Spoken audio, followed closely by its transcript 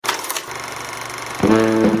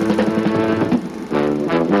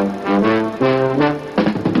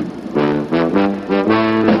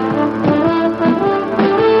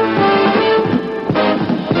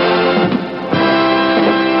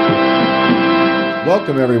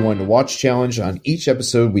Welcome everyone to Watch Challenge. On each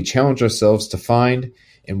episode, we challenge ourselves to find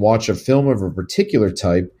and watch a film of a particular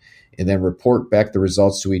type and then report back the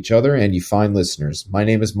results to each other and you fine listeners. My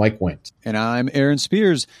name is Mike Wendt. And I'm Aaron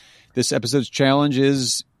Spears. This episode's challenge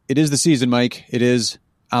is the season, Mike. It is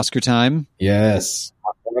Oscar time. Yes.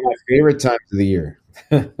 One of my favorite times of the year.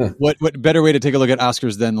 What better way to take a look at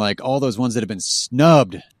Oscars than like all those ones that have been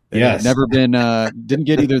snubbed? Yes. Never been, didn't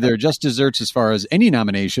get either their just desserts as far as any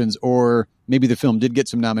nominations, or maybe the film did get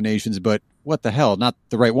some nominations, but what the hell, not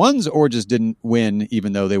the right ones, or just didn't win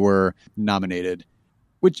even though they were nominated.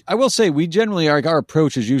 Which I will say, we generally, our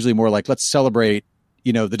approach is usually more like, let's celebrate,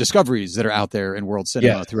 the discoveries that are out there in world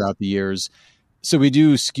cinema throughout the years. So we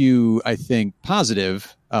do skew, I think,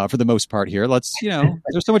 positive for the most part here. Let's,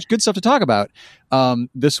 there's so much good stuff to talk about.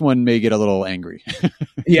 This one may get a little angry.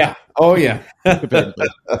 Yeah. Oh, yeah.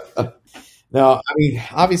 No, I mean,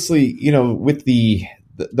 obviously, with the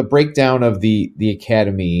breakdown of the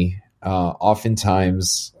Academy,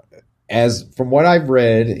 oftentimes, as from what I've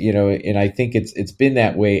read, and I think it's been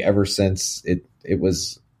that way ever since it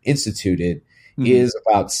was instituted, is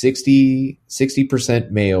about 60%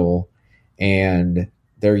 male. And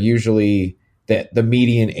they're usually the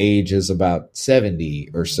median age is about 70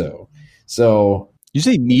 or so. So you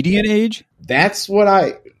say median age? That's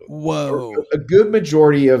what Whoa. A good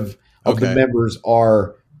majority of the members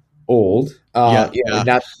are old. Not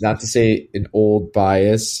to say an old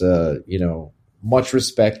bias. Much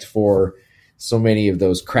respect for so many of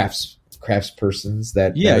those craftspersons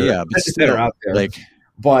that are out there.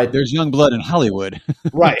 But there's young blood in Hollywood.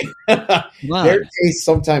 Right. Their taste,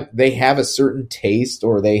 sometimes they have a certain taste,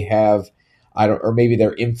 or they have, or maybe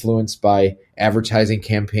they're influenced by advertising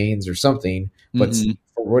campaigns or something. But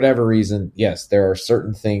for whatever reason, yes, there are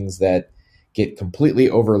certain things that get completely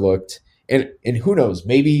overlooked. And who knows,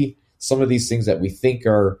 maybe some of these things that we think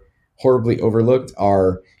are horribly overlooked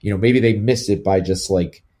are, maybe they missed it by just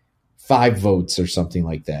like 5 votes or something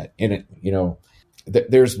like that. And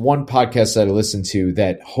there's one podcast that I listen to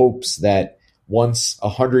that hopes that once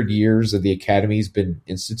 100 years of the Academy's been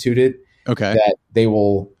instituted, that they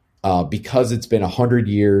will, because it's been 100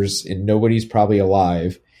 years and nobody's probably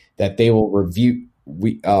alive, that they will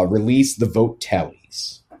release the vote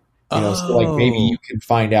tallies. So like maybe you can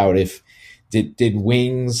find out if did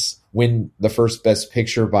Wings win the first Best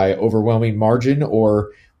Picture by overwhelming margin,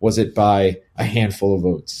 or was it by a handful of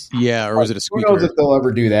votes? Yeah, or was it a squeaker? Who knows if they'll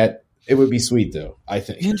ever do that? It would be sweet, though, I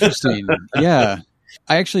think. Interesting. Yeah.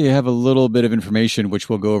 I actually have a little bit of information, which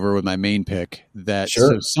we'll go over with my main pick, that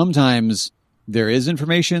so sometimes there is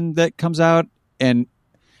information that comes out. And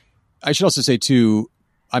I should also say, too,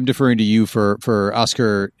 I'm deferring to you for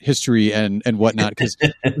Oscar history and whatnot, because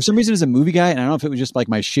for some reason as a movie guy, and I don't know if it was just like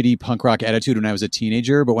my shitty punk rock attitude when I was a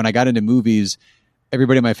teenager, but when I got into movies,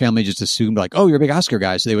 everybody in my family just assumed like, oh, you're a big Oscar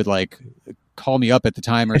guy. So they would like call me up at the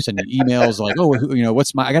time or send me emails like, oh,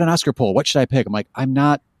 I got an Oscar poll. What should I pick? I'm like, I'm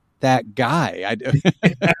not that guy.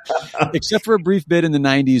 Except for a brief bit in the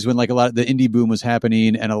 90s when like a lot of the indie boom was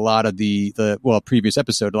happening and a lot of the previous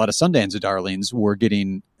episode, a lot of Sundance darlings were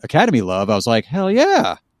getting Academy love. I was like, hell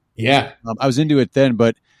yeah. Yeah. I was into it then,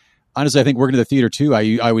 but honestly, I think working to the theater too,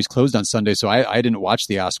 I always closed on Sunday. So I didn't watch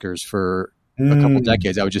the Oscars for a couple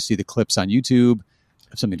decades. I would just see the clips on YouTube.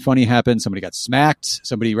 If something funny happened, somebody got smacked,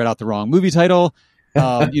 somebody read out the wrong movie title,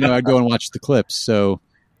 I'd go and watch the clips. So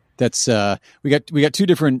that's we got 2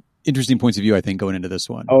 different interesting points of view, I think, going into this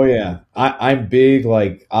one. Oh yeah, I'm big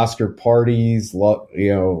like Oscar parties.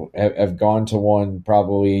 Have gone to one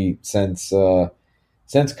probably since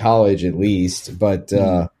college at least. But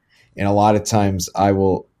and a lot of times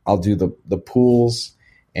I'll do the pools,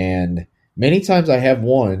 and many times I have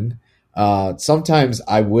won. Sometimes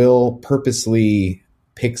I will purposely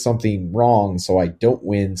pick something wrong so I don't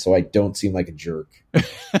win, so I don't seem like a jerk.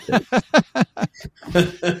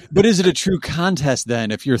 But is it a true contest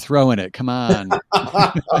then if you're throwing it? Come on.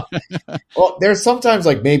 Well, there's sometimes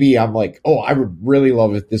like maybe I'm like, oh, I would really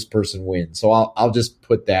love if this person wins. So I'll just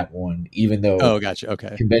put that one, even though gotcha.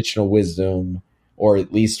 Okay. Conventional wisdom, or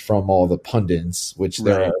at least from all the pundits, which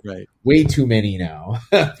there are way too many now.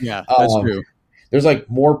 Yeah, that's true. There's like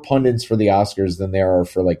more pundits for the Oscars than there are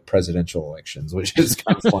for like presidential elections, which is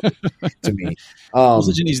kind of funny to me. It's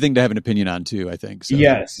such an easy thing to have an opinion on too, I think. So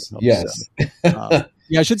yes. Yeah,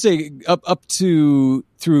 I should say up to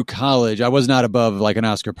through college, I was not above like an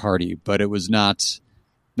Oscar party, but it was not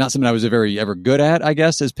something I was ever good at, I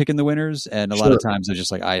guess, as picking the winners. And a lot of times I was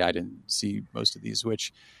just like, I didn't see most of these,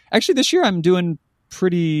 which actually this year I'm doing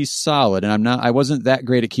pretty solid, and I wasn't that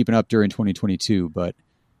great at keeping up during 2022, but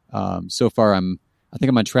so far I think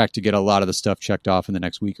I'm on track to get a lot of the stuff checked off in the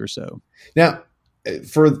next week or so. Now,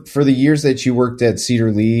 for the years that you worked at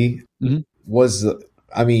Cedar Lee,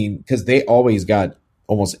 because they always got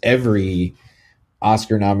almost every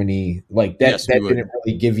Oscar nominee. Like that, yes, that didn't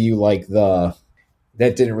really give you like that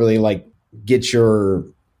didn't really like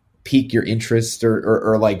pique your interest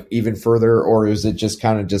or like even further, or is it just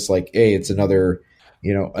kind of just like, hey, it's another,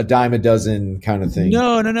 a dime a dozen kind of thing?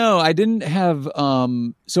 No. I didn't have.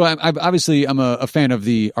 So I'm obviously I'm a fan of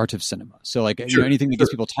the art of cinema. So like anything that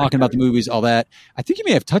gets people talking about the movies, all that. I think you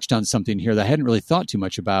may have touched on something here that I hadn't really thought too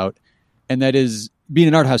much about, and that is being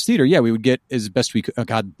an art house theater. Yeah, we would get as best we could. Oh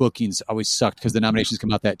God, bookings always sucked because the nominations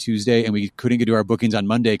come out that Tuesday, and we couldn't get to our bookings on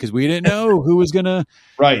Monday because we didn't know who was gonna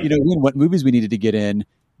win, what movies we needed to get in.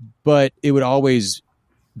 But it would always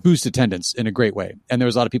boost attendance in a great way. And there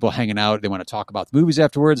was a lot of people hanging out. They want to talk about the movies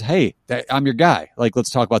afterwards. Hey, I'm your guy. Like, let's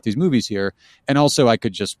talk about these movies here. And also I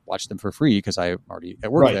could just watch them for free because I already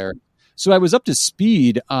at work there. So I was up to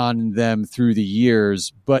speed on them through the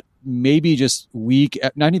years, but maybe just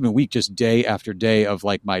just day after day of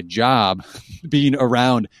like my job being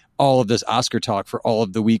around all of this Oscar talk for all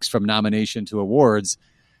of the weeks from nomination to awards.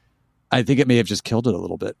 I think it may have just killed it a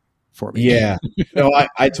little bit for me. Yeah. No,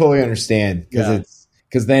 I totally understand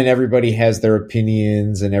because then everybody has their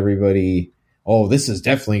opinions and everybody, this is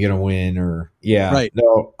definitely going to win right.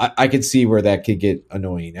 No, I could see where that could get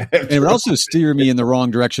annoying. And it would also steer me in the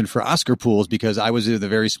wrong direction for Oscar pools because I was in the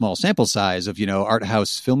very small sample size of, art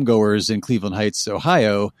house film goers in Cleveland Heights,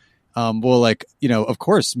 Ohio. Of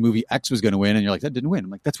course, movie X was going to win. And you're like, that didn't win.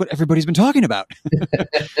 I'm like, that's what everybody's been talking about.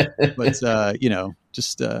 But,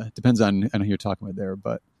 just depends on who you're talking with there.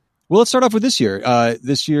 But, well, let's start off with this year.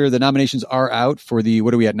 This year, the nominations are out for the,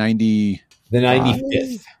 what are we at, 90? The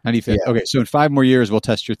 95th. 95th. Yeah. Okay, so in 5 more years, we'll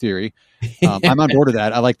test your theory. I'm on board with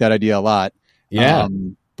that. I like that idea a lot. Yeah.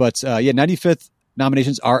 95th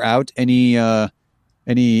nominations are out. Any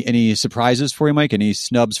surprises for you, Mike? Any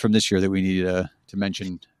snubs from this year that we need to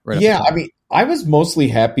mention? Right. Yeah, I mean, I was mostly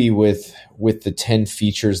happy with the 10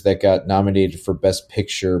 features that got nominated for Best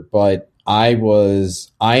Picture, but there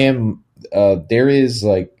is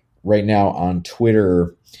like right now on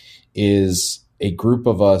Twitter is a group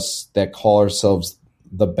of us that call ourselves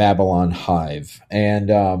the Babylon Hive.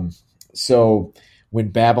 And so when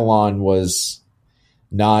Babylon was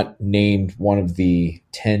not named one of the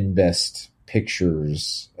 10 best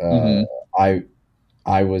pictures, I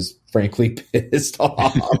was frankly pissed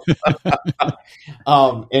off.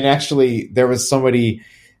 And actually there was somebody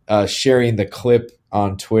sharing the clip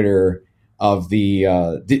on Twitter of the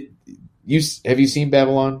have you seen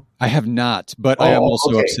Babylon? I have not, but I am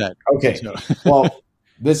also upset. Okay. So. Well,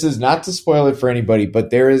 this is not to spoil it for anybody,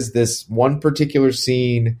 but there is this one particular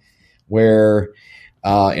scene where,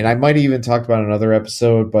 and I might have even talked about another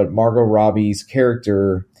episode, but Margot Robbie's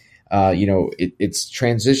character, it's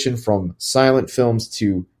transitioned from silent films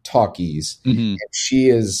to talkies. And she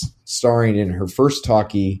is starring in her first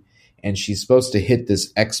talkie, and she's supposed to hit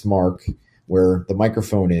this X mark where the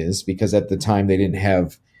microphone is, because at the time they didn't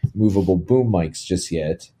have movable boom mics just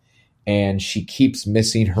yet. And she keeps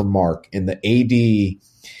missing her mark. And the AD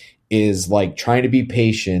is like trying to be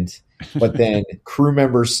patient, but then crew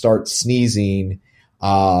members start sneezing.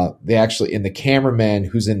 They actually, and the cameraman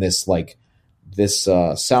who's in this soundproof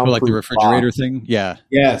like the refrigerator box, thing. Yeah.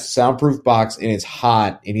 Yeah. Soundproof box. And it's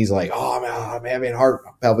hot. And he's like, oh man, I'm having heart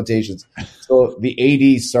palpitations. So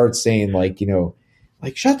the AD starts saying like,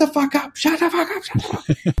 shut the fuck up. Shut the fuck up. Shut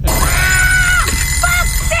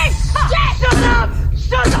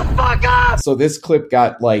the fuck up. So this clip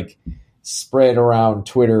got like spread around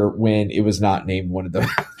Twitter when it was not named one of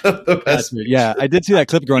the best. Yeah, I did see that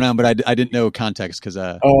clip going on, but I didn't know context because.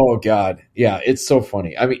 Oh God, yeah, it's so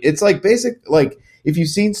funny. I mean, it's like if you've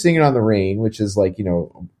seen Singing on the Rain, which is like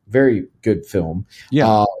very good film.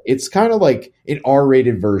 Yeah, it's kind of like an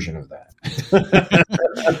R-rated version of that.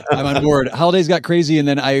 I'm on board. Holidays got crazy, and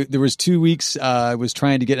then there was 2 weeks I was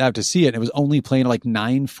trying to get out to see it, and it was only playing at like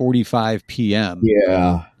 9:45 p.m.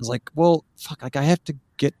 Yeah, I was like, well, fuck, like I have to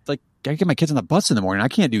get my kids on the bus in the morning. I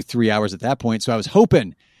can't do 3 hours at that point. So I was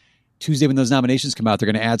hoping Tuesday when those nominations come out, they're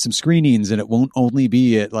going to add some screenings, and it won't only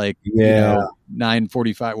be at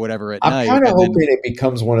 9:45 whatever at night. I'm kind of hoping it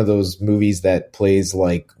becomes one of those movies that plays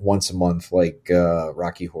like once a month, like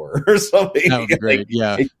Rocky Horror or something. That would be great.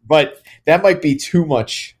 Yeah, but that might be too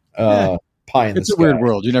much pie in the sky. It's a weird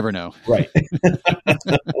world. You never know. Right.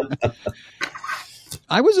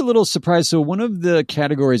 I was a little surprised. So one of the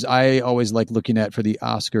categories I always like looking at for the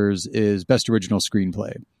Oscars is Best Original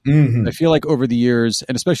Screenplay. Mm-hmm. I feel like over the years,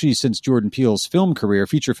 and especially since Jordan Peele's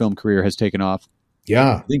feature film career has taken off.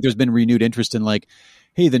 Yeah. I think there's been renewed interest in like,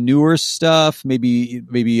 hey, the newer stuff,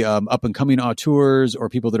 maybe up and coming auteurs or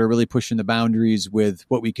people that are really pushing the boundaries with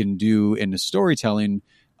what we can do in the storytelling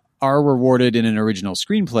are rewarded in an original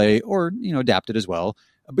screenplay or, adapted as well.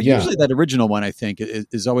 But usually that original one, I think,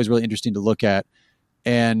 is always really interesting to look at.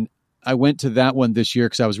 And I went to that one this year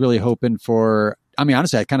because I was really hoping for,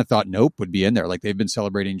 honestly, I kind of thought Nope would be in there. Like they've been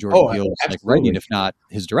celebrating Jordan Peele's writing, if not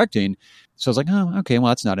his directing. So I was like, oh, okay, well,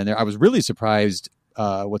 that's not in there. I was really surprised.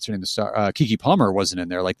 What's her name? The star, Keke Palmer wasn't in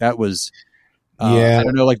there. Like that was, I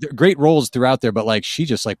don't know, like great roles throughout there, but like she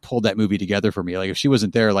just like pulled that movie together for me. Like if she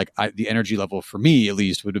wasn't there, like the energy level for me at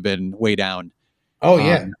least would have been way down.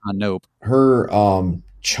 On Nope. Her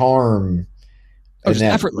charm. Just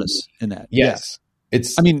effortless in that. Yes. Yeah.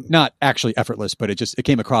 It's, not actually effortless, but it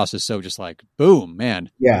came across as so just like, boom, man.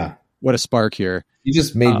 Yeah. What a spark here. You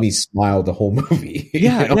just made me smile the whole movie.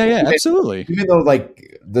 Yeah, absolutely. Even though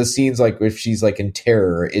like the scenes, like if she's like in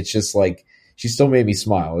terror, it's just like, she still made me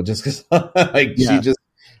smile just because she just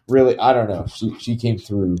really, I don't know. She came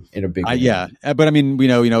through in a big way. Yeah. But we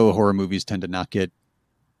know horror movies tend to not get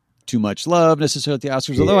too much love necessarily at the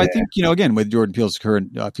Oscars. Although I think, again, with Jordan Peele's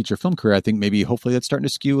current feature film career, I think maybe hopefully that's starting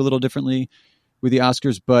to skew a little differently with the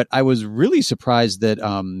Oscars. But I was really surprised that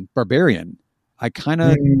Barbarian, I kind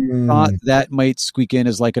of thought that might squeak in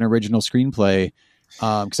as like an original screenplay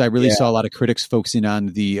because I really saw a lot of critics focusing on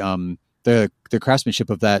the craftsmanship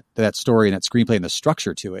of that story and that screenplay, and the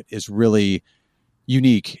structure to it is really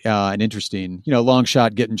unique and interesting. Long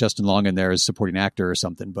shot getting Justin Long in there as supporting actor or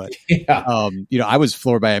something, but I was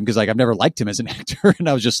floored by him because like I've never liked him as an actor, and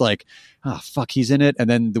I was just like, oh fuck, he's in it. And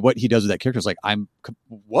then what he does with that character is like,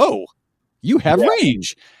 whoa, you have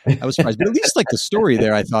range. I was surprised, but at least like the story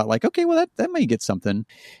there, I thought like, okay, well that might get something.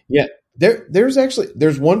 Yeah.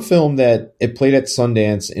 There's one film that it played at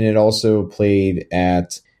Sundance, and it also played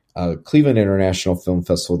at Cleveland International Film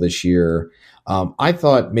Festival this year. I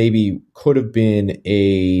thought maybe could have been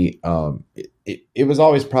it was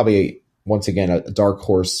always probably once again a dark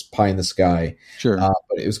horse, pie in the sky. Sure. But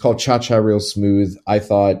it was called Cha Cha Real Smooth. I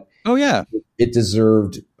thought, it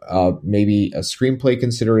deserved maybe a screenplay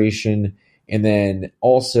consideration. And then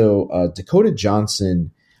also Dakota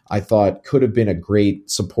Johnson, I thought could have been a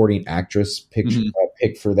great supporting actress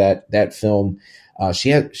pick for that film. She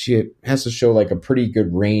has to show like a pretty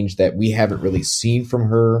good range that we haven't really seen from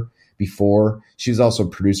her before. She was also a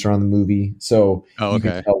producer on the movie, so you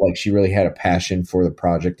can tell like she really had a passion for the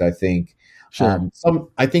project. I think. Sure.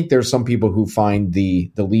 I think there's some people who find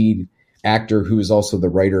the lead actor, who is also the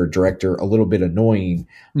writer director, a little bit annoying.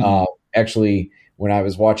 Actually, when I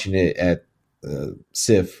was watching it at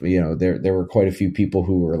SIF, there were quite a few people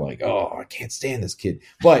who were like, "Oh, I can't stand this kid,"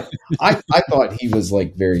 but I thought he was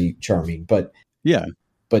like very charming. But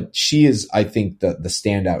she is, I think, the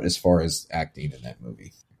standout as far as acting in that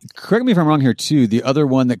movie. Correct me if I'm wrong here too. The other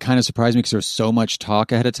one that kind of surprised me because there was so much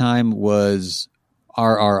talk ahead of time was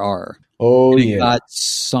RRR. Oh, and it got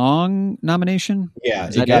song nomination. Yeah,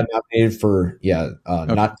 it got nominated for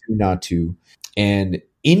Not To. And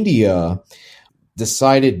India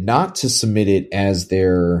decided not to submit it as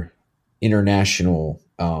their international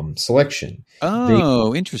selection.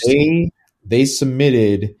 Oh, interesting. They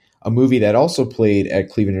submitted a movie that also played at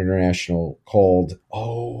Cleveland International called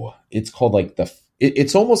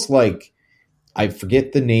it's almost like, I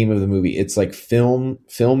forget the name of the movie. It's like film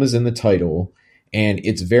is in the title, and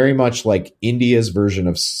it's very much like India's version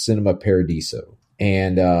of Cinema Paradiso.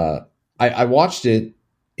 And I watched it,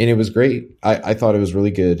 and it was great. I thought it was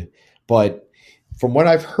really good. But from what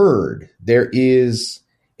I've heard, there is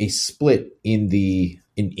a split in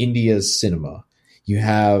India's cinema. You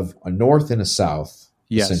have a north and a south,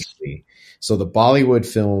 essentially. So the Bollywood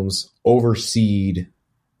films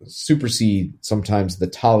supersede sometimes the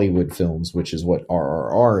Tollywood films, which is what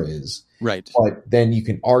RRR is. Right. But then you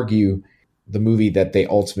can argue the movie that they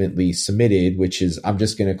ultimately submitted, which is, I'm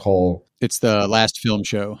just going to call... It's The Last Film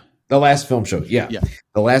Show. The Last Film Show, yeah.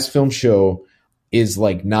 The Last Film Show is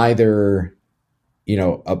like neither,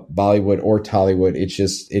 a Bollywood or Tollywood. It's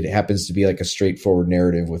just, it happens to be like a straightforward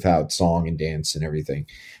narrative without song and dance and everything.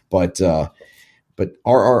 But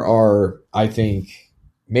RRR, I think...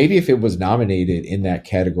 maybe if it was nominated in that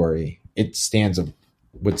category, it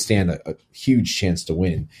would stand a huge chance to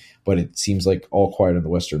win. But it seems like All Quiet on the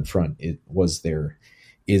Western Front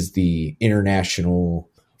is the international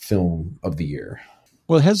film of the year.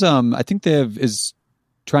 Well, it has I think is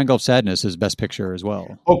Triangle of Sadness is Best Picture as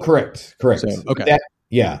well. Oh, correct. So, okay.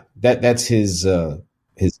 That's his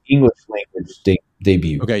English language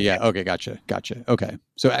debut. Okay, yeah. Okay, gotcha. Okay,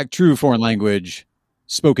 so true foreign language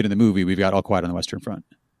spoken in the movie. We've got All Quiet on the Western Front.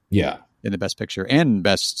 Yeah. In the Best Picture and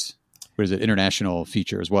Best, international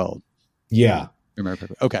feature as well. Yeah.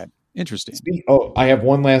 Okay. Interesting. I have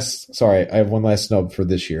one last snub for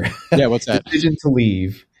this year. Yeah, what's that? Decision to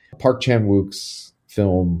Leave. Park Chan-wook's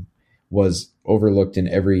film was overlooked in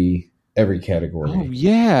every category. Oh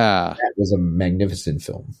yeah. That was a magnificent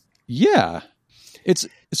film. Yeah. Is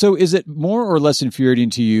it more or less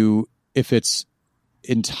infuriating to you if it's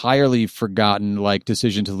entirely forgotten like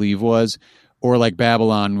Decision to Leave was, or like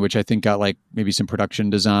Babylon, which I think got like maybe some production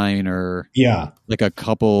design or like a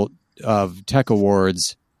couple of tech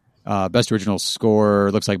awards, best original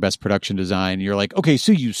score, looks like best production design. You're like, okay,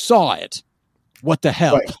 so you saw it. What the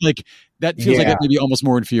hell? Right. Like that feels like that may be almost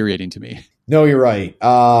more infuriating to me. No, you're right.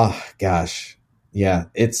 Gosh. Yeah,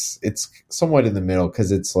 it's somewhat in the middle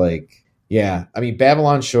because it's like, yeah, I mean,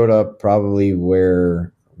 Babylon showed up probably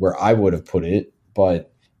where I would have put it,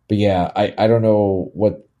 but yeah, I don't know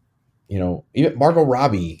what, even Margot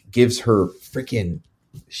Robbie gives her freaking,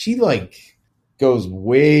 she like goes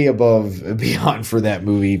way above and beyond for that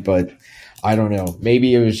movie, but I don't know.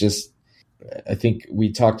 Maybe it was just, I think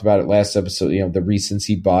we talked about it last episode, the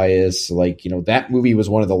recency bias, like, that movie was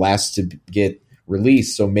one of the last to get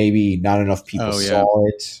released. So maybe not enough people saw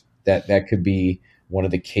it. That could be one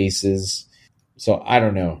of the cases. So I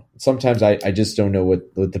don't know. Sometimes I just don't know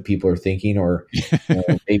what the people are thinking, or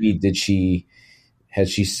maybe has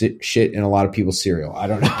she shit in a lot of people's cereal? I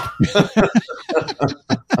don't know.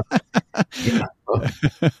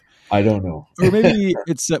 I don't know. Or maybe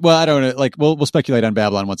it's, well, I don't know. Like we'll speculate on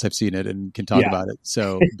Babylon once I've seen it and can talk about it.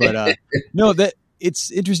 So, but no, that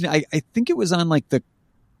it's interesting. I think it was on like the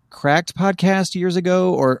Cracked podcast years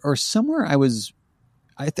ago or somewhere I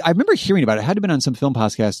remember hearing about it. It had to have been on some film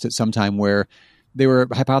podcast at some time where they were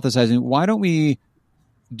hypothesizing, why don't we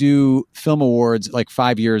do film awards like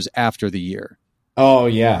 5 years after the year? Oh,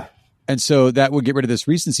 yeah. And so that would get rid of this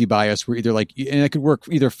recency bias where either like, and it could work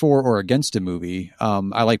either for or against a movie.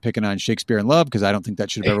 I like picking on Shakespeare in Love because I don't think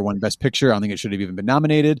that should have ever won Best Picture. I don't think it should have even been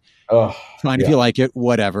nominated. Fine if you like it,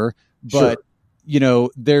 whatever. But,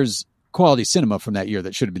 there's quality cinema from that year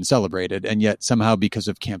that should have been celebrated. And yet somehow because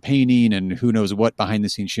of campaigning and who knows what behind the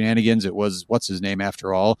scenes shenanigans, it was, what's his name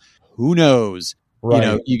after all? Who knows?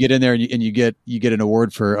 Right. You get in there and you get an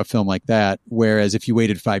award for a film like that. Whereas if you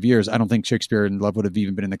waited 5 years, I don't think Shakespeare in Love would have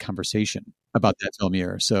even been in the conversation about that film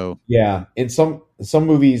year. So yeah, and some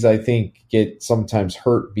movies I think get sometimes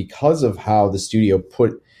hurt because of how the studio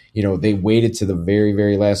put, they waited to the very,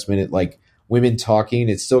 very last minute. Like Women Talking,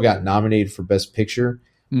 it still got nominated for Best Picture,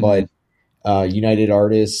 but United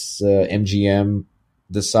Artists, MGM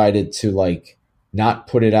decided to like not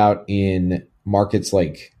put it out in markets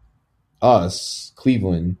like us,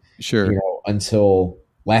 Cleveland, until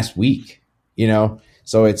last week,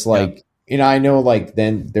 so it's like, I know like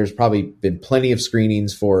then there's probably been plenty of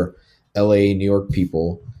screenings for LA, New York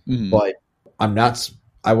people, but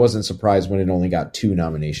I wasn't surprised when it only got 2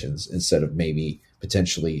 nominations instead of maybe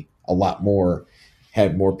potentially a lot more,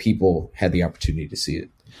 had more people had the opportunity to see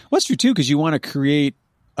it. Well, that's true too, because you want to create,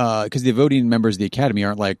 because the voting members of the Academy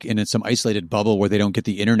aren't like in some isolated bubble where they don't get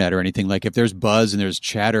the internet or anything. Like if there's buzz and there's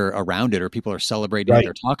chatter around it or people are celebrating it,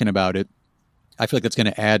 they're talking about it, I feel like that's going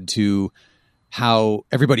to add to how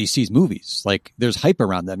everybody sees movies. Like there's hype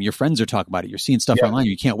around them. Your friends are talking about it. You're seeing stuff online.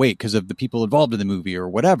 You can't wait because of the people involved in the movie or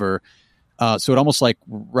whatever. So it almost like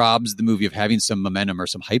robs the movie of having some momentum or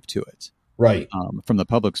some hype to it. Right. From the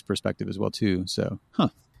public's perspective as well too. So,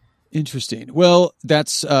 interesting. Well,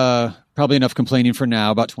 that's probably enough complaining for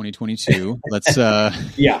now about 2022. Let's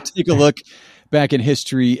take a look back in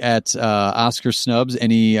history at Oscar snubs.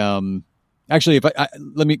 Any actually, if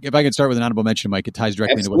I can start with an honorable mention, Mike, it ties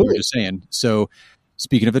directly into what you were just saying. So,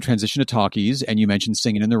 speaking of the transition to talkies, and you mentioned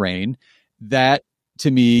Singing in the Rain, that to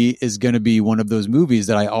me is going to be one of those movies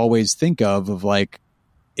that I always think of like.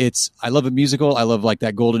 I love a musical. I love like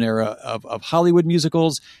that golden era of Hollywood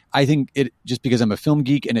musicals. I think it, just because I'm a film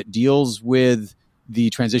geek and it deals with the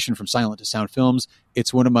transition from silent to sound films,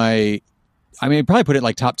 it's one of my, probably put it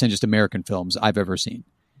like top 10 just American films I've ever seen.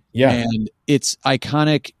 Yeah. And it's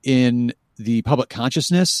iconic in the public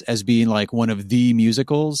consciousness as being like one of the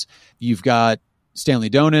musicals. You've got Stanley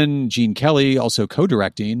Donen, Gene Kelly also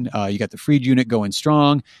co-directing. You got the Freed unit going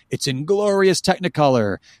strong. It's in glorious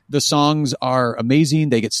Technicolor. The songs are amazing.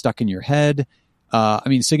 They get stuck in your head.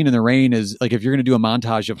 Singing in the Rain is like, if you're going to do a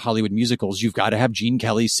montage of Hollywood musicals, you've got to have Gene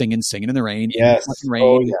Kelly singing in the rain. Yes. In the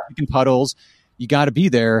rain, in puddles. You got to be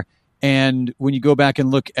there. And when you go back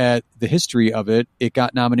and look at the history of it, it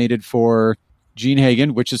got nominated for Jean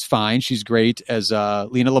Hagen, which is fine. She's great as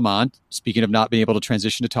Lena Lamont, speaking of not being able to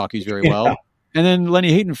transition to talkies very well. And then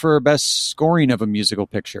Lenny Hayden for best scoring of a musical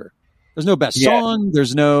picture. There's no best song.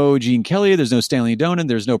 There's no Gene Kelly. There's no Stanley Donen.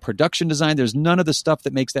 There's no production design. There's none of the stuff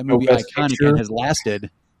that makes that movie iconic and has lasted.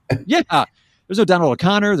 Yeah. There's no Donald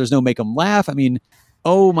O'Connor. There's no Make 'Em Laugh. I mean,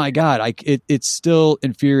 oh my God. It's still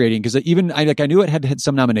infuriating because even I knew it had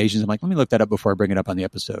some nominations. I'm like, let me look that up before I bring it up on the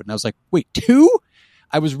episode. And I was like, wait, 2?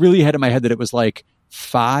 I was really ahead in my head that it was like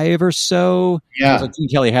 5 or so. Yeah. I was like, Gene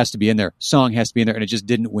Kelly has to be in there. Song has to be in there. And it just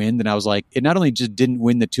didn't win. Then I was like, it not only just didn't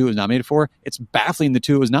win the 2 it was nominated for, it's baffling the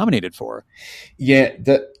 2 it was nominated for. Yeah.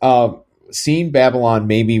 Seeing Babylon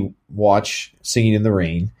made me watch Singing in the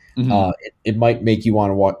Rain. Mm-hmm. It might make you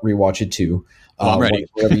want to rewatch it too. I'm ready.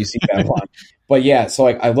 Whenever you see Babylon. But yeah, so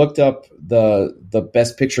I looked up the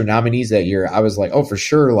Best Picture nominees that year. I was like, oh, for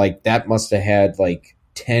sure. Like that must have had like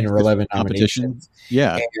 10 or 11 nominations.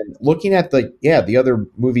 Yeah. And looking at the other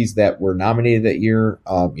movies that were nominated that year,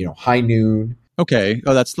 High Noon. Okay.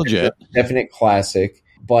 Oh, that's legit. Definite classic.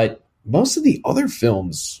 But most of the other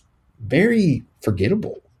films, very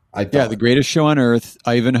forgettable, I thought. Yeah, The Greatest Show on Earth,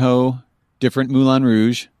 Ivanhoe, Different Moulin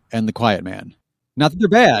Rouge, and The Quiet Man. Not that they're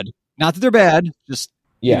bad. Just,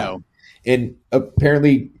 And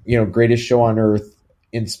apparently, Greatest Show on Earth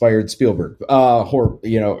inspired Spielberg, to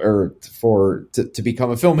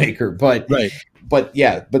become a filmmaker. But right. But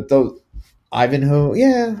those Ivanhoe,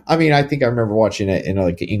 yeah. I mean, I think I remember watching it in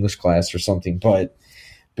like an English class or something. But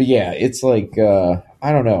yeah, it's like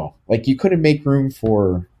I don't know. Like you couldn't make room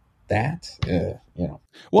for that.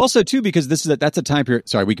 Well, also too, because that's a time period.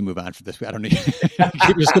 Sorry, we can move on for this. I don't need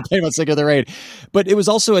keep just complaining about Sick of the Rain, but it was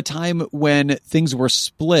also a time when things were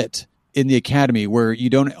split in the Academy, where you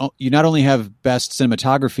not only have best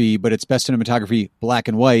cinematography, but it's best cinematography black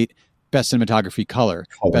and white, best cinematography color,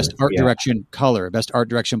 best art direction color, best art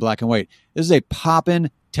direction black and white. This is a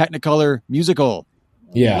poppin' Technicolor musical.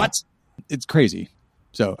 Yeah, what? It's crazy.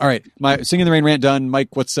 So, all right, my Singing in the Rain rant done.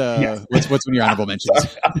 Mike, what's one of your honorable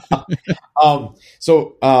mentions?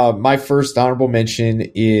 So my first honorable mention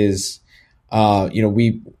is,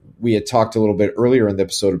 we had talked a little bit earlier in the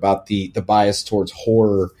episode about the bias towards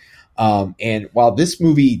horror. And while this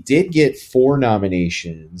movie did get 4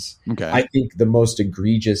 nominations, I think the most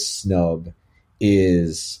egregious snub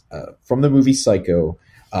is from the movie Psycho,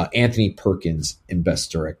 Anthony Perkins in Best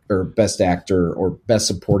Director or Best Actor or Best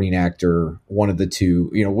Supporting Actor, one of the two,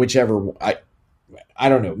 whichever. I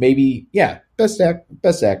don't know, maybe Best Actor.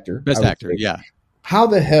 Best Actor, yeah. How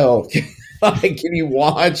the hell can you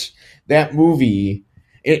watch that movie?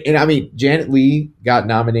 And I mean, Janet Leigh got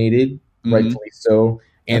nominated, rightfully so.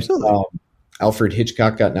 And Alfred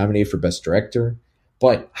Hitchcock got nominated for Best Director.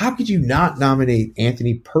 But how could you not nominate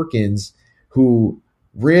Anthony Perkins, who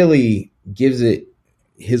really gives it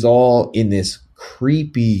his all in this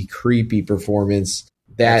creepy performance?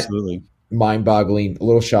 That mind-boggling, a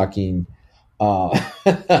little shocking.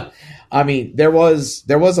 I mean, there was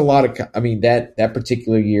a lot of. I mean, that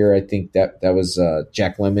particular year, I think that was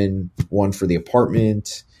Jack Lemmon won for The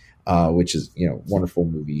Apartment, which is wonderful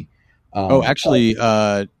movie. Actually,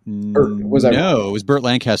 it was Burt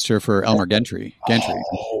Lancaster for Elmer Gantry.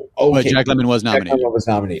 Oh, okay. But Jack Lemmon was nominated. Jack Lemmon was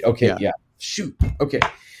nominated. Okay, yeah. Shoot. Okay.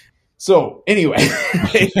 So anyway,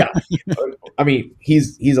 I mean,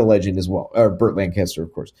 he's a legend as well. Burt Lancaster,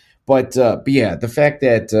 of course. But yeah, the fact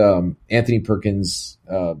that Anthony Perkins.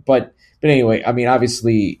 But anyway, I mean,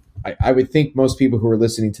 obviously, I would think most people who are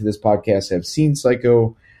listening to this podcast have seen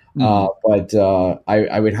Psycho. But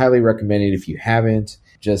I would highly recommend it if you haven't.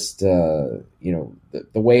 Just the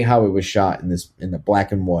way how it was shot in the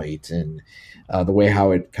black and white, and the way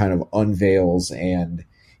how it kind of unveils, and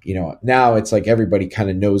now it's like everybody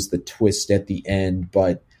kind of knows the twist at the end,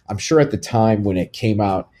 but I'm sure at the time when it came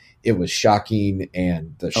out it was shocking.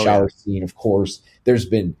 And the shower scene, of course, there's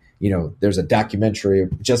been there's a documentary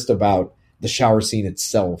just about the shower scene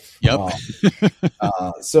itself. Yep.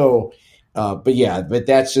 But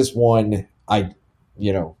that's just one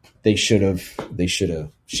they should have.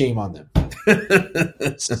 Shame on them.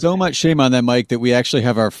 So much shame on them, Mike, that we actually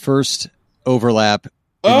have our first overlap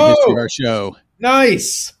in the history of our show.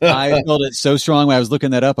 Nice. I felt it so strong when I was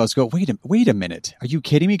looking that up. I was going, wait a minute. Are you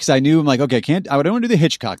kidding me? Because I knew, I'm like, okay, I don't want to do the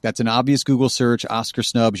Hitchcock. That's an obvious Google search. Oscar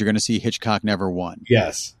snubs. You're going to see Hitchcock never won.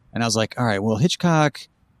 Yes. And I was like, all right, well, Hitchcock,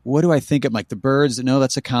 what do I think of? Like The Birds? No,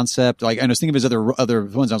 that's a concept. Like I was thinking of his other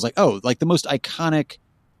ones. I was like, oh, like the most iconic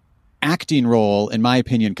acting role, in my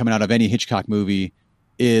opinion, coming out of any Hitchcock movie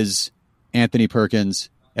is Anthony Perkins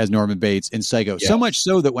as Norman Bates in Psycho. Yes. So much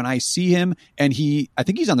so that when I see him, and I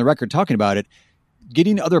think he's on the record talking about it,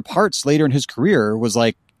 getting other parts later in his career was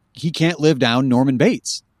like, he can't live down Norman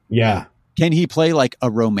Bates. Yeah. Can he play like a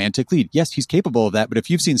romantic lead? Yes, he's capable of that. But if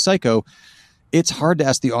you've seen Psycho, it's hard to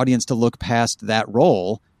ask the audience to look past that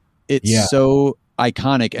role. It's so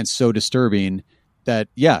iconic and so disturbing that,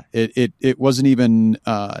 it wasn't even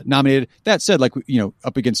nominated. That said, like,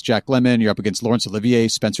 up against Jack Lemmon, you're up against Laurence Olivier,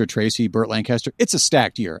 Spencer Tracy, Burt Lancaster. It's a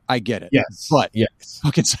stacked year. I get it. Yes. But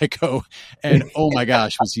fucking Psycho. And oh my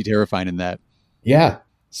gosh, was he terrifying in that. Yeah.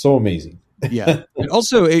 So amazing. Yeah. And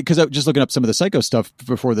also, because I was just looking up some of the Psycho stuff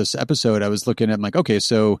before this episode, I was looking at, I'm like, okay,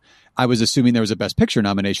 so I was assuming there was a Best Picture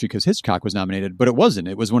nomination because Hitchcock was nominated, but it wasn't.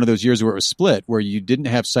 It was one of those years where it was split, where you didn't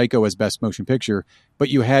have Psycho as Best Motion Picture, but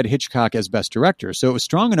you had Hitchcock as Best Director. So it was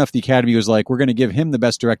strong enough the Academy was like, we're going to give him the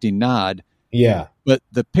Best Directing nod. Yeah. But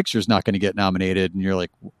the picture's not going to get nominated. And you're like,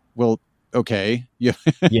 well, okay. Yeah.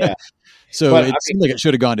 Yeah. So but, it seemed like it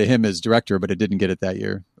should have gone to him as director, but it didn't get it that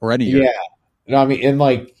year or any year. Yeah. No, I mean, and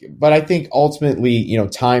like, but I think ultimately,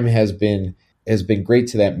 time has been great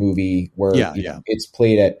to that movie where it's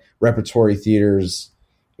played at repertory theaters,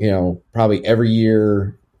 probably every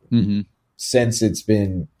year since it's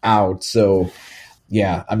been out. So,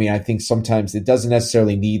 yeah, I mean, I think sometimes it doesn't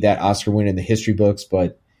necessarily need that Oscar win in the history books,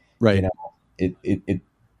 but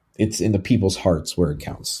it's in the people's hearts where it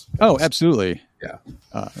counts. Oh, absolutely. Yeah.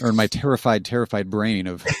 Or in my terrified brain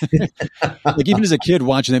of like, even as a kid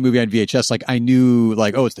watching that movie on VHS, like I knew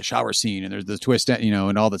like, oh, it's the shower scene and there's the twist,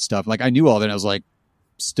 and all that stuff. Like I knew all that. And I was like,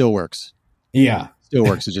 still works. Yeah. Still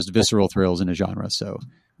works. It's just visceral thrills in a genre. So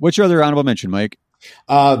what's your other honorable mention, Mike?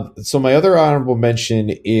 So my other honorable mention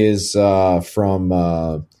is from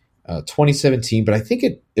 2017, but I think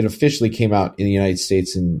it officially came out in the United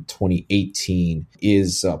States in 2018,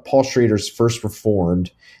 is Paul Schrader's First Reformed,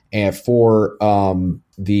 and for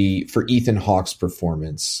Ethan Hawke's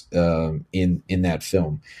performance in that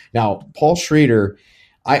film. Now, Paul Schrader,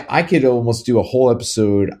 I could almost do a whole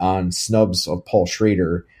episode on snubs of Paul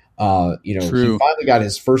Schrader. True. He finally got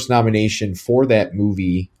his first nomination for that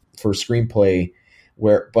movie for screenplay,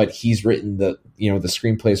 but he's written the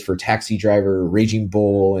screenplays for Taxi Driver, Raging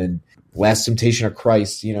Bull, and Last Temptation of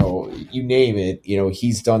Christ. You name it.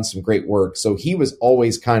 He's done some great work. So he was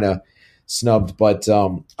always kind of snubbed, but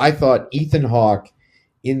I thought Ethan Hawke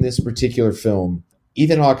in this particular film,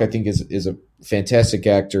 Ethan Hawke I think is a fantastic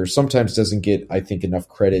actor. Sometimes doesn't get, I think, enough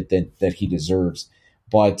credit that he deserves.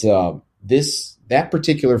 But that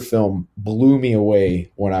particular film blew me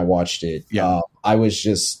away when I watched it. Yeah. I was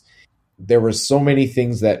just, there were so many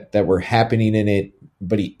things that were happening in it,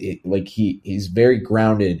 but he's very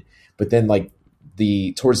grounded. But then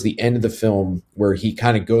towards the end of the film where he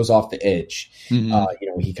kind of goes off the edge,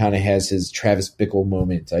 he kind of has his Travis Bickle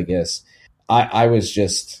moment, I guess. I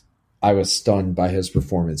was stunned by his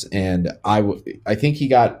performance, and I think he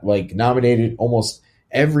got nominated almost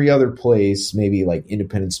every other place, maybe like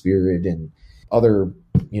Independent Spirit and other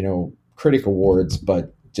critic awards,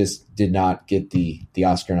 but just did not get the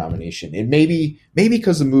Oscar nomination. And maybe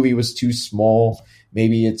because the movie was too small,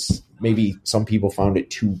 maybe some people found it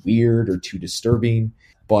too weird or too disturbing,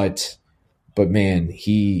 but man,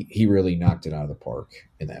 he really knocked it out of the park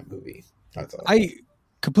in that movie. I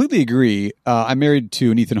completely agree. I'm married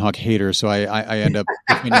to an Ethan Hawke hater, so I end up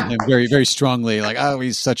defending him very, very strongly. Like, oh,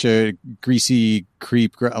 he's such a greasy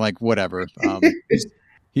creep, like whatever.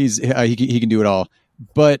 He can do it all.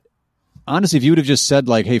 But honestly, if you would have just said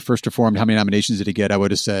hey, First Reformed, how many nominations did he get? I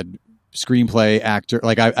would have said screenplay, actor.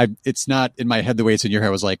 Like it's not in my head the way it's in your head.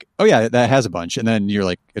 I was like, oh yeah, that has a bunch, and then you're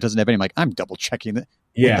like, it doesn't have any. I'm like, I'm double checking that.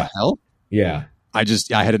 Yeah. What the hell? Yeah. I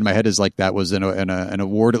had it in my head as that was an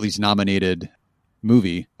award at least nominated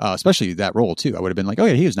movie, especially that role too. I would have been like, oh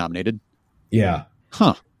yeah, he was nominated. Yeah.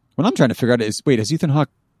 Huh. What I'm trying to figure out is, wait, has Ethan Hawke?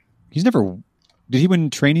 Did he win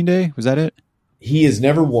Training Day? Was that it? He has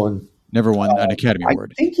never won an Academy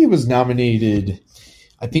Award. I think he was nominated.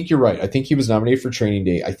 I think you're right. I think he was nominated for Training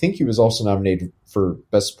Day. I think he was also nominated for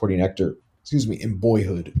Best Supporting Actor, in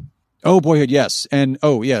Boyhood. Oh, Boyhood, yes. And,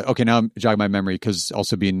 oh, yeah. Okay, now I'm jogging my memory because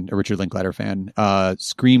also being a Richard Linklater fan.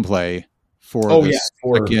 Screenplay for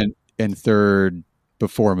second and third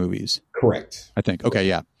before movies. Correct. I think. Okay,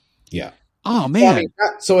 yeah. Yeah. Oh, man.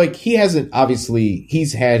 So he hasn't, obviously,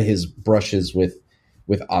 he's had his brushes with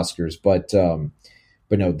Oscars, but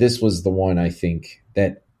no, this was the one I think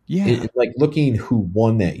that, looking who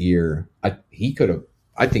won that year, I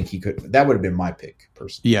think he could, that would have been my pick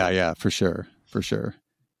personally. Yeah, for sure.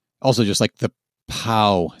 Also just the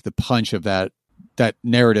punch of that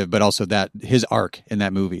narrative, but also that his arc in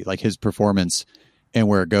that movie, his performance and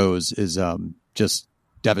where it goes is just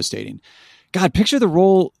devastating. God, picture the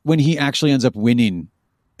role when he actually ends up winning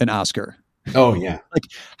an Oscar. Oh yeah.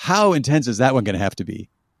 How intense is that one going to have to be?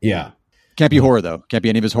 Yeah. Can't be horror though. Can't be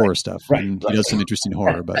any of his horror stuff. Right. And he does some interesting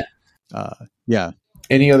horror, but yeah.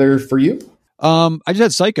 Any other for you? I just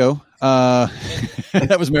had Psycho.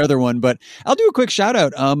 That was my other one, but I'll do a quick shout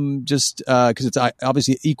out. Just because it's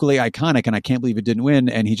obviously equally iconic, and I can't believe it didn't win.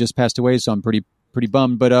 And he just passed away, so I'm pretty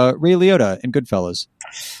bummed. But Ray Liotta in Goodfellas.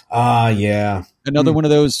 Yeah, another one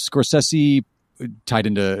of those Scorsese tied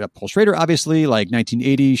into Paul Schrader. Obviously, like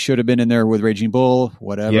 1980 should have been in there with Raging Bull.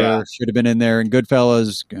 Whatever should have been in there in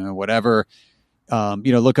Goodfellas. Whatever.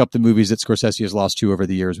 Look up the movies that Scorsese has lost to over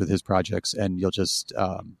the years with his projects, and you'll just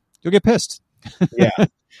you'll get pissed. Yeah.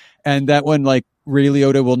 And that one, like, Ray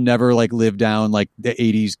Liotta will never like live down like the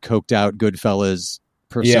 80s coked out Goodfellas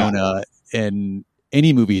persona in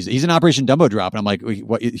any movies. He's in Operation Dumbo Drop, and I'm like,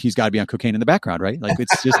 what? He's got to be on cocaine in the background, right? Like,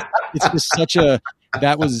 it's just such a,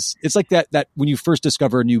 it's like that when you first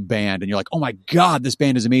discover a new band and you're like, oh my God, this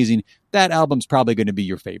band is amazing. That album's probably going to be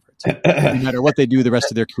your favorite. No matter what they do the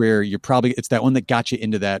rest of their career, it's that one that got you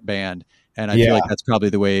into that band. And I feel like that's probably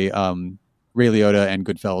the way Ray Liotta and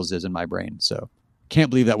Goodfellas is in my brain. So can't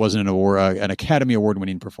believe that wasn't an Academy Award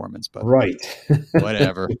winning performance, but right.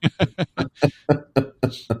 Whatever.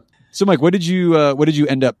 So Mike, what did you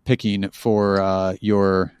end up picking for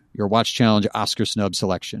your Watch Challenge Oscar snub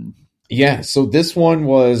selection? Yeah. So this one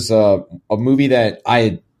was a movie that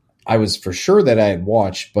I was for sure that I had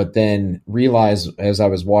watched, but then realized as I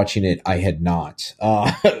was watching it, I had not,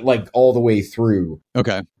 like all the way through.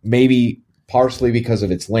 Okay. Maybe partially because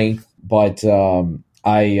of its length, but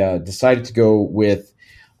I decided to go with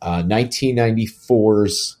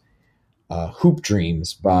 1994's Hoop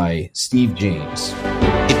Dreams by Steve James.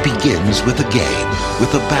 It begins with a game,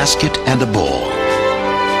 with a basket and a ball.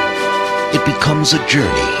 It becomes a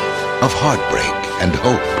journey of heartbreak and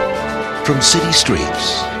hope. From city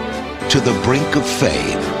streets to the brink of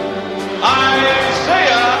fame.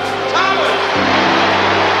 Isaiah Thomas!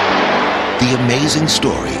 The amazing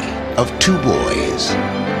story of two boys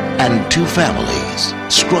and two families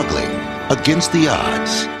struggling against the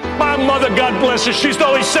odds. My mother, God bless her, she's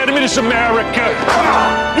always said to me, this America,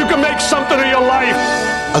 you can make something of your life.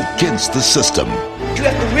 Against the system. You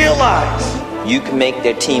have to realize you can make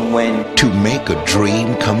their team win. To make a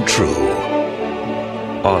dream come true.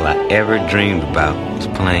 All I ever dreamed about was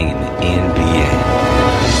playing in the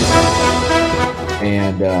NBA.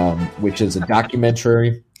 And which is a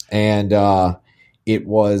documentary, and it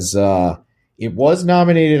was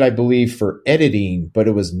nominated, I believe, for editing, but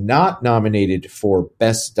it was not nominated for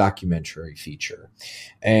Best Documentary Feature.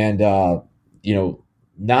 And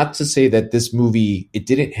not to say that this movie, it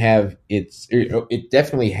didn't have it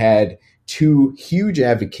definitely had two huge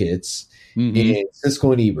advocates in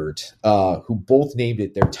Siskel and Ebert, who both named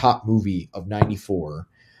it their top movie of '94.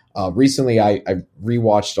 Recently, I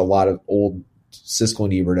rewatched a lot of old Siskel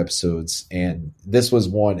and Ebert episodes, and this was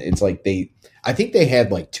one. It's like I think they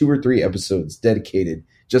had like 2 or 3 episodes dedicated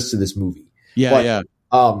just to this movie.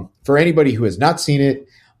 For anybody who has not seen it,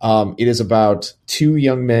 it is about two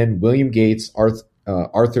young men, William Gates,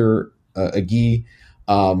 Arthur Agee,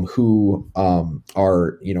 who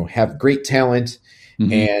are have great talent,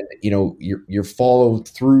 and you're followed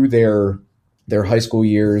through their high school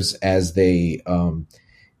years as they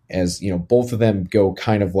both of them go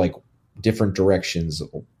kind of like different directions,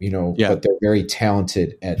 but they're very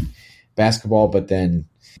talented at basketball. But then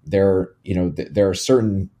there are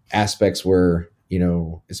certain aspects where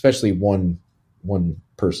especially one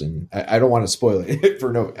person. I don't want to spoil it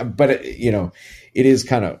but it is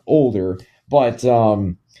kind of older. But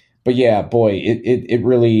yeah, boy, it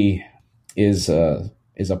really is a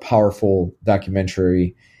powerful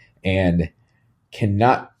documentary, and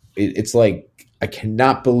it's like I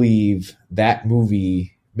cannot believe that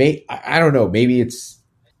movie. I don't know. Maybe it's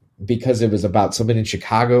because it was about something in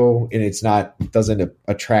Chicago and doesn't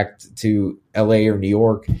attract to LA or New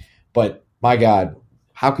York. But my God,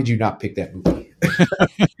 how could you not pick that movie?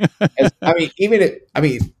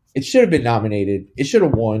 It should have been nominated. It should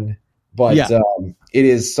have won. But it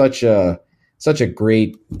is such a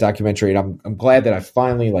great documentary, and I'm glad that I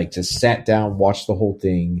finally just sat down, watched the whole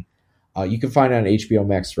thing. You can find it on HBO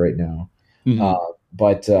Max right now.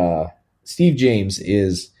 But Steve James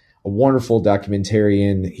is a wonderful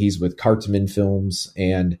documentarian. He's with Cartman Films,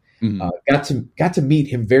 and got to meet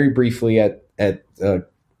him very briefly at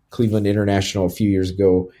Cleveland International a few years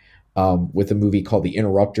ago with a movie called The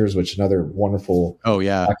Interrupters, which is another wonderful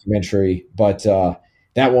documentary. But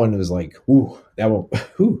that one was like,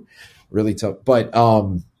 really tough. But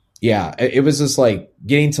it was just like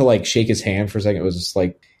getting to shake his hand for a second. It was just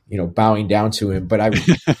like, bowing down to him. But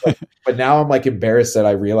but now I'm embarrassed that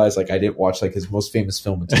I realized I didn't watch his most famous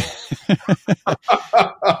film. He's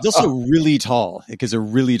also really tall, because a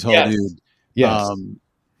really tall dude. Yes.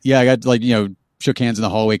 I got shook hands in the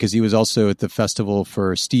hallway because he was also at the festival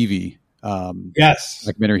for Stevie Yes.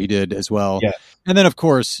 documentary he did as well. Yeah. And then, of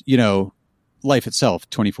course, Life Itself,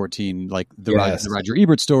 2014, like the Roger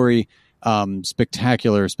Ebert story.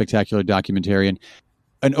 Spectacular documentary. And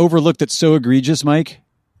an overlook that's so egregious, Mike,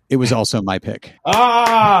 it was also my pick.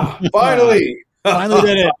 Finally. Finally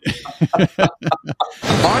did it.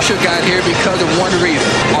 Marshall got here because of one reason.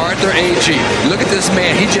 Arthur A.G. Look at this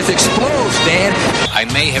man. He just explodes, Dan. I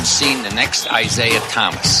may have seen the next Isaiah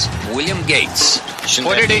Thomas. William Gates.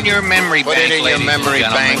 Put it in your memory bank. Put it in your memory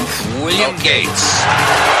bank. William Gates.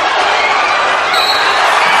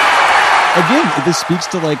 Again, this speaks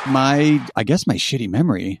to like my shitty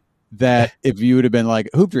memory that if you would have been like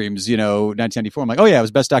Hoop Dreams, 1994, I'm like, oh yeah, it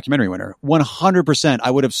was best documentary winner. 100%. I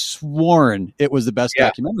would have sworn it was the best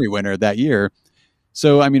documentary winner that year.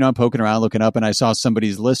 So, I'm poking around, looking up, and I saw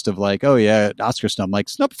somebody's list of like, oh yeah, Oscar snub. I'm like,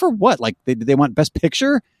 snub for what? Like they want best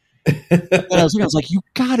picture? And I was like, you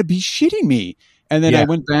gotta be shitting me. And then I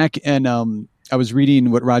went back and I was reading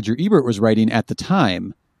what Roger Ebert was writing at the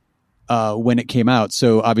time. When it came out.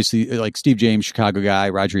 So obviously like Steve James, Chicago guy,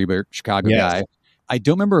 Roger Ebert, Chicago guy. I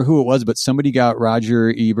don't remember who it was, but somebody got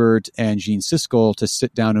Roger Ebert and Gene Siskel to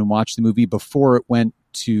sit down and watch the movie before it went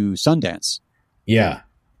to Sundance. Yeah.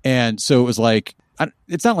 And so it was like,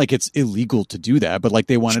 it's not like it's illegal to do that, but like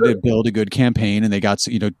they wanted to build a good campaign, and they got,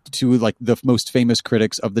 two like the most famous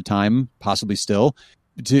critics of the time, possibly still,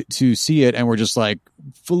 to see it. And we're just like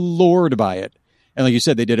floored by it. And like you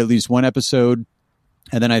said, they did at least one episode.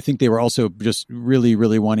 And then I think they were also just really,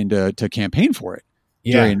 really wanting to campaign for it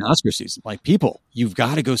during Oscar season. Like, people, you've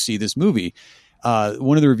got to go see this movie.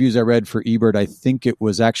 One of the reviews I read for Ebert, I think it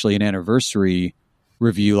was actually an anniversary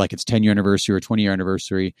review, like its 10-year anniversary or 20-year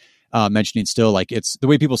anniversary, mentioning still like it's the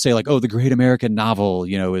way people say like, oh, the great American novel,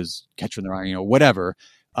 is Catcher in the Rye, whatever,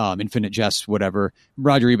 Infinite Jest, whatever.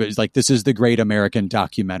 Roger Ebert is like, this is the great American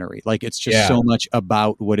documentary. Like, it's just so much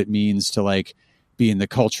about what it means to like be in the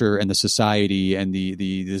culture and the society and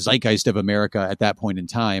the zeitgeist of America at that point in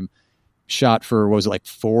time. Shot for, what was it, like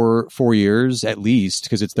four years at least,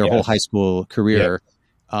 because it's their whole high school career.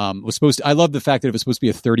 Was supposed to, I love the fact that it was supposed to be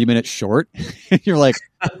a 30-minute short. You're like,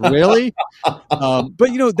 really? But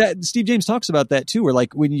that Steve James talks about that too, where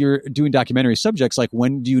like when you're doing documentary subjects, like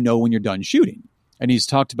when do you know when you're done shooting? And he's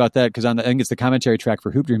talked about that because I think it's the commentary track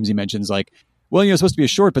for Hoop Dreams, he mentions like, well, it's supposed to be a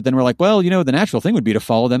short, but then we're like, well, the natural thing would be to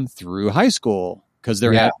follow them through high school, because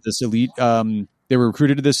they're at this elite, they were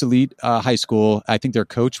recruited to this elite high school. I think their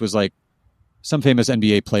coach was like some famous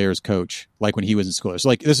NBA player's coach, like when he was in school. So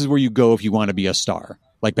like, this is where you go if you want to be a star,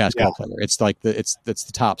 like basketball player. It's like it's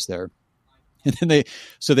the tops there. And then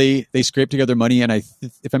they scraped together money. And if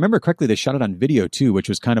I remember correctly, they shot it on video too, which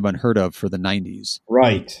was kind of unheard of for the 90s.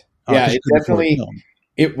 Right. Yeah, it definitely,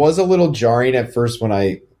 it was a little jarring at first when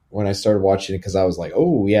I started watching it, because I was like,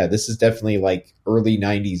 oh yeah, this is definitely like early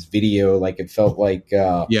 90s video. Like it felt like,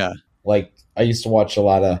 like I used to watch a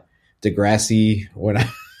lot of Degrassi when I,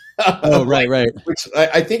 oh, right. Which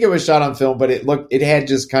I think it was shot on film, but it had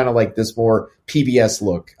just kind of like this more PBS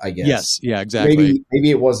look, I guess. Yes. Yeah, exactly.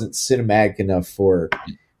 Maybe it wasn't cinematic enough for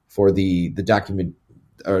the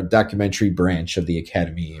documentary branch of the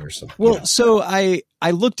Academy or something. Well, so I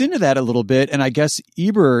looked into that a little bit, and I guess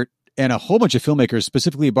Ebert and a whole bunch of filmmakers,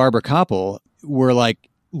 specifically Barbara Koppel, were like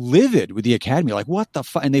livid with the Academy. Like, what the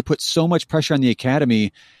fuck? And they put so much pressure on the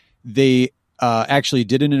Academy. They actually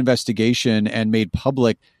did an investigation and made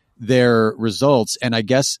public their results. And I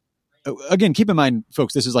guess, again, keep in mind,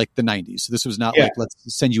 folks, this is like the 90s. So this was not like, let's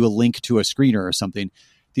send you a link to a screener or something.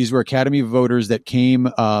 These were Academy voters that came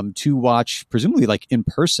to watch, presumably like in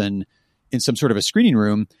person in some sort of a screening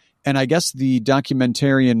room. And I guess the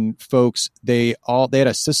documentarian folks, they had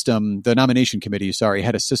a system, the nomination committee,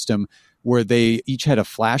 had a system where they each had a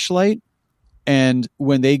flashlight. And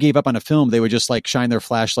when they gave up on a film, they would just like shine their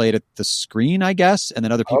flashlight at the screen, I guess. And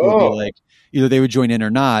then other people would be like, either they would join in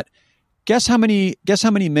or not. Guess how many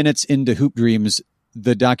minutes into Hoop Dreams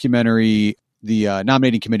the documentary, the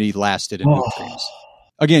nominating committee lasted in Hoop Dreams?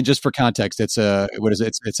 Again, just for context, it's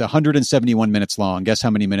 171 minutes long. Guess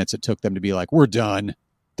how many minutes it took them to be like, we're done?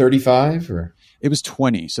 35 or? It was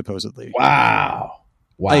 20, supposedly. Wow.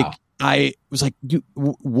 Like, I was like,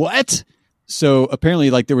 what? So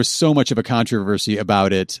apparently, like, there was so much of a controversy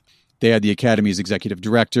about it. They had the Academy's executive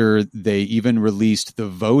director. They even released the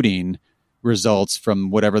voting results from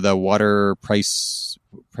whatever the Price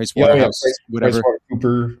Waterhouse, whatever.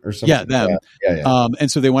 Cooper or something. Yeah, them. Yeah.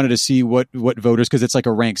 And so they wanted to see what voters, because it's like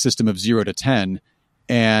a rank system of 0 to 10.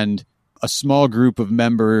 And a small group of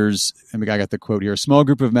members, and I got the quote here, a small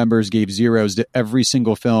group of members gave zeros to every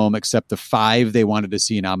single film except the 5 they wanted to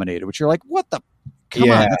see nominated, which you're like, what the? Come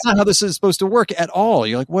on, that's not how this is supposed to work at all.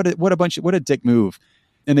 You're like, what a dick move.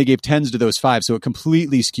 And they gave 10s to those 5, so it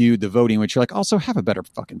completely skewed the voting, which you're like, also have a better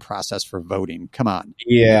fucking process for voting. Come on.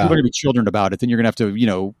 Yeah. If you're going to be children about it, then you're going to have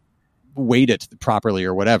to, weight it properly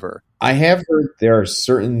or whatever. I have heard there are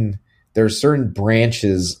certain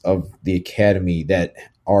branches of the Academy that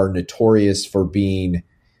are notorious for being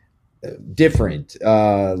different,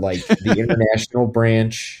 like the international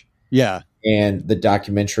branch, and the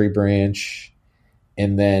documentary branch,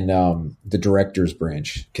 and then the director's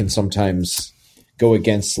branch can sometimes go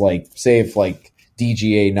against, like, say if like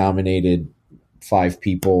DGA nominated 5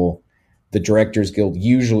 people, the Directors Guild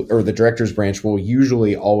usually, or the Directors Branch will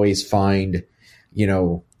usually always find,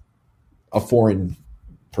 a foreign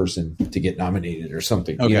person to get nominated or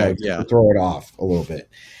something, to throw it off a little bit.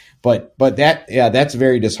 But that's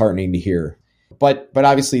very disheartening to hear. But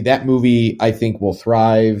obviously that movie, I think, will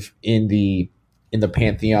thrive in the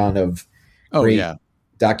pantheon of great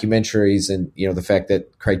documentaries, and the fact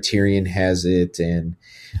that Criterion has it, and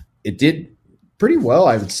it did pretty well,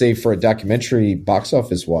 I would say, for a documentary box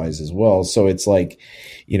office wise as well. So it's like,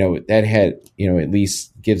 that had, at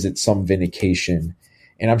least gives it some vindication.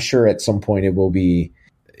 And I'm sure at some point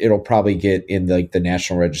it'll probably get in like the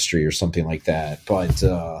National Registry or something like that. But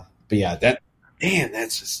yeah,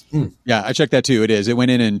 that's just, Yeah, I checked that too. It is. It went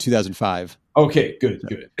in 2005. Okay, good.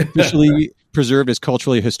 Officially preserved as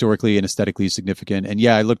culturally, historically, and aesthetically significant. And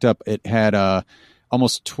yeah, I looked up, it had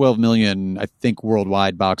almost 12 million, I think,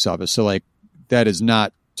 worldwide box office. So like, that is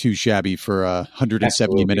not too shabby for a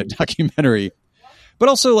 170-minute documentary. But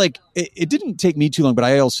also, like, it didn't take me too long. But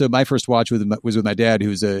my first watch was with my dad,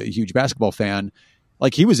 who's a huge basketball fan.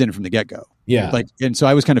 Like, he was in it from the get-go. Yeah. Like, and so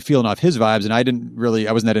I was kind of feeling off his vibes, and I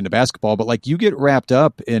wasn't that into basketball. But like, you get wrapped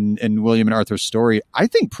up in William and Arthur's story, I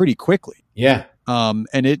think, pretty quickly. Yeah. And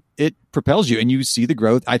it propels you, and you see the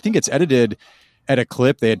growth. I think it's edited at a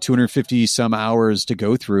clip. They had 250 some hours to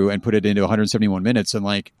go through and put it into 171 minutes. And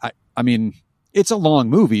like, I mean, it's a long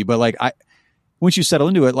movie, but like, once you settle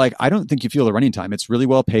into it, like, I don't think you feel the running time. It's really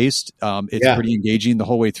well paced. It's pretty engaging the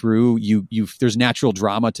whole way through. There's natural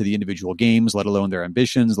drama to the individual games, let alone their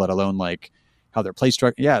ambitions, let alone like how they're play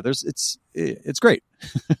struck. Yeah, it's great.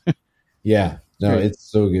 Yeah, no, it's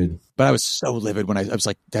so good. But I was so livid when I was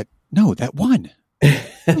like, that won. No,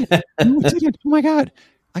 it didn't. Oh my God.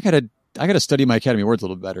 I gotta study my Academy Awards a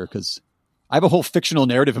little bit better, because I have a whole fictional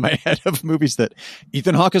narrative in my head of movies that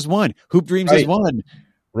Ethan Hawke has won, Hoop Dreams has won.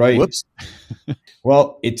 Right. Whoops.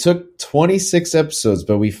 Well, it took 26 episodes,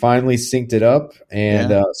 but we finally synced it up.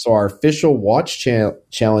 And so our official watch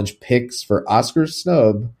challenge picks for Oscar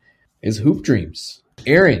snub is Hoop Dreams.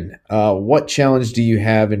 Aaron, what challenge do you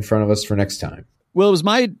have in front of us for next time? Well, it was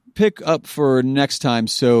my pick up for next time.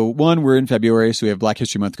 So one, we're in February, so we have Black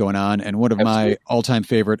History Month going on. And one of my all-time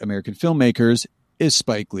favorite American filmmakers is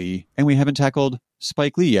Spike Lee. And we haven't tackled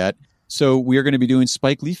Spike Lee yet. So we are going to be doing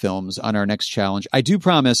Spike Lee films on our next challenge. I do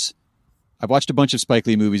promise, I've watched a bunch of Spike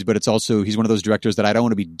Lee movies, but he's one of those directors that I don't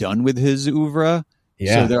want to be done with his oeuvre.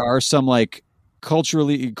 Yeah. So there are some like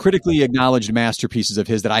culturally, critically acknowledged masterpieces of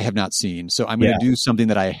his that I have not seen. So I'm going to do something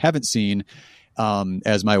that I haven't seen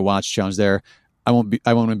as my watch challenge there. I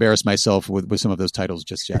won't embarrass myself with some of those titles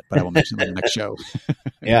just yet, but I will mention them in the next show.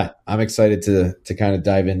 Yeah, I'm excited to kind of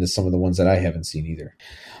dive into some of the ones that I haven't seen either.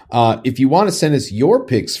 If you want to send us your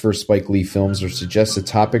picks for Spike Lee films or suggest a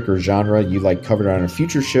topic or genre you'd like covered on a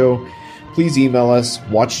future show, please email us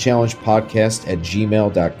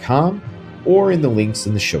watchchallengepodcast@gmail.com or in the links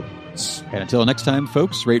in the show notes. And until next time,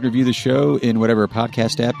 folks, rate and review the show in whatever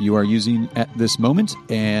podcast app you are using at this moment,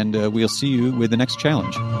 and we'll see you with the next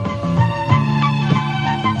challenge.